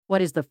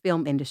What is the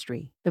film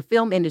industry? The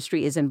film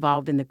industry is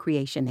involved in the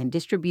creation and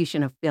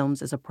distribution of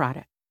films as a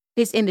product.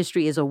 This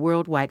industry is a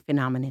worldwide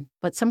phenomenon,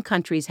 but some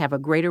countries have a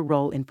greater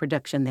role in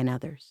production than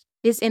others.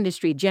 This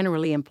industry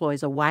generally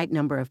employs a wide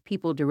number of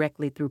people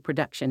directly through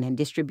production and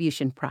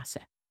distribution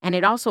process, and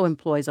it also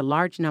employs a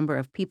large number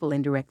of people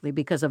indirectly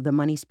because of the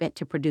money spent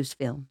to produce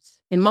films.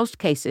 In most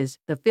cases,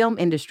 the film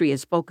industry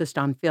is focused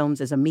on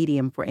films as a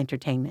medium for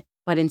entertainment,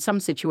 but in some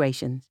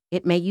situations,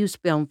 it may use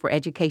film for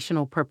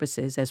educational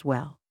purposes as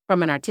well.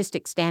 From an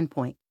artistic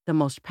standpoint, the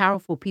most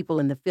powerful people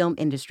in the film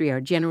industry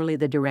are generally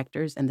the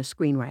directors and the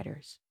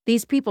screenwriters.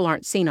 These people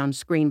aren't seen on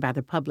screen by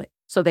the public,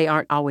 so they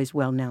aren't always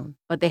well known,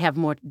 but they have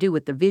more to do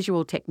with the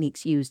visual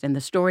techniques used in the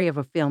story of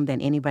a film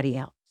than anybody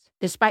else.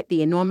 Despite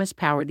the enormous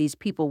power these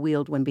people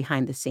wield when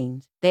behind the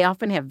scenes, they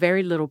often have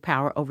very little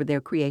power over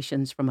their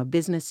creations from a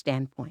business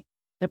standpoint.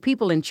 The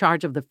people in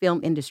charge of the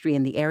film industry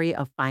in the area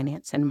of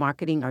finance and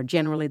marketing are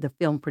generally the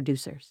film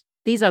producers.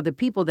 These are the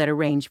people that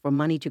arrange for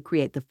money to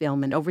create the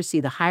film and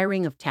oversee the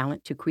hiring of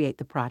talent to create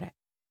the product.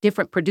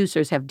 Different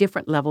producers have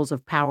different levels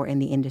of power in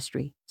the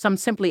industry. Some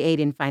simply aid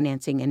in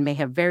financing and may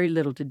have very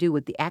little to do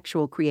with the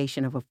actual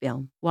creation of a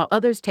film, while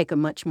others take a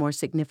much more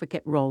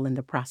significant role in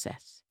the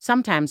process.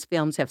 Sometimes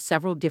films have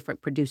several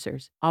different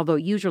producers, although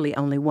usually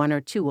only one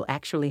or two will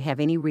actually have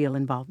any real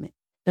involvement.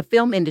 The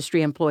film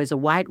industry employs a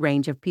wide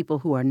range of people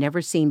who are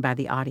never seen by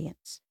the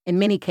audience. In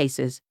many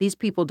cases, these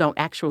people don't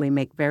actually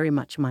make very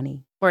much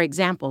money. For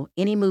example,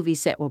 any movie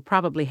set will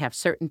probably have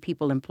certain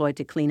people employed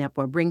to clean up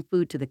or bring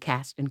food to the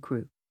cast and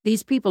crew.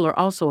 These people are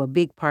also a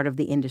big part of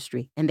the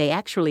industry, and they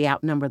actually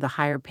outnumber the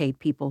higher-paid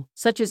people,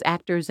 such as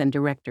actors and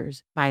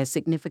directors, by a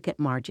significant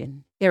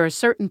margin. There are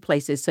certain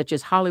places such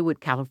as Hollywood,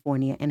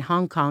 California, and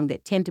Hong Kong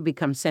that tend to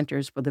become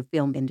centers for the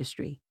film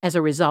industry. As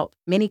a result,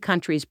 many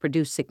countries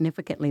produce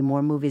significantly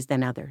more movies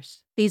than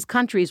others. These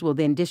countries will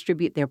then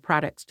distribute their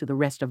products to the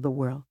rest of the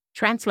world,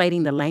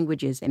 translating the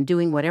languages and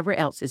doing whatever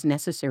else is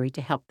necessary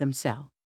to help them sell.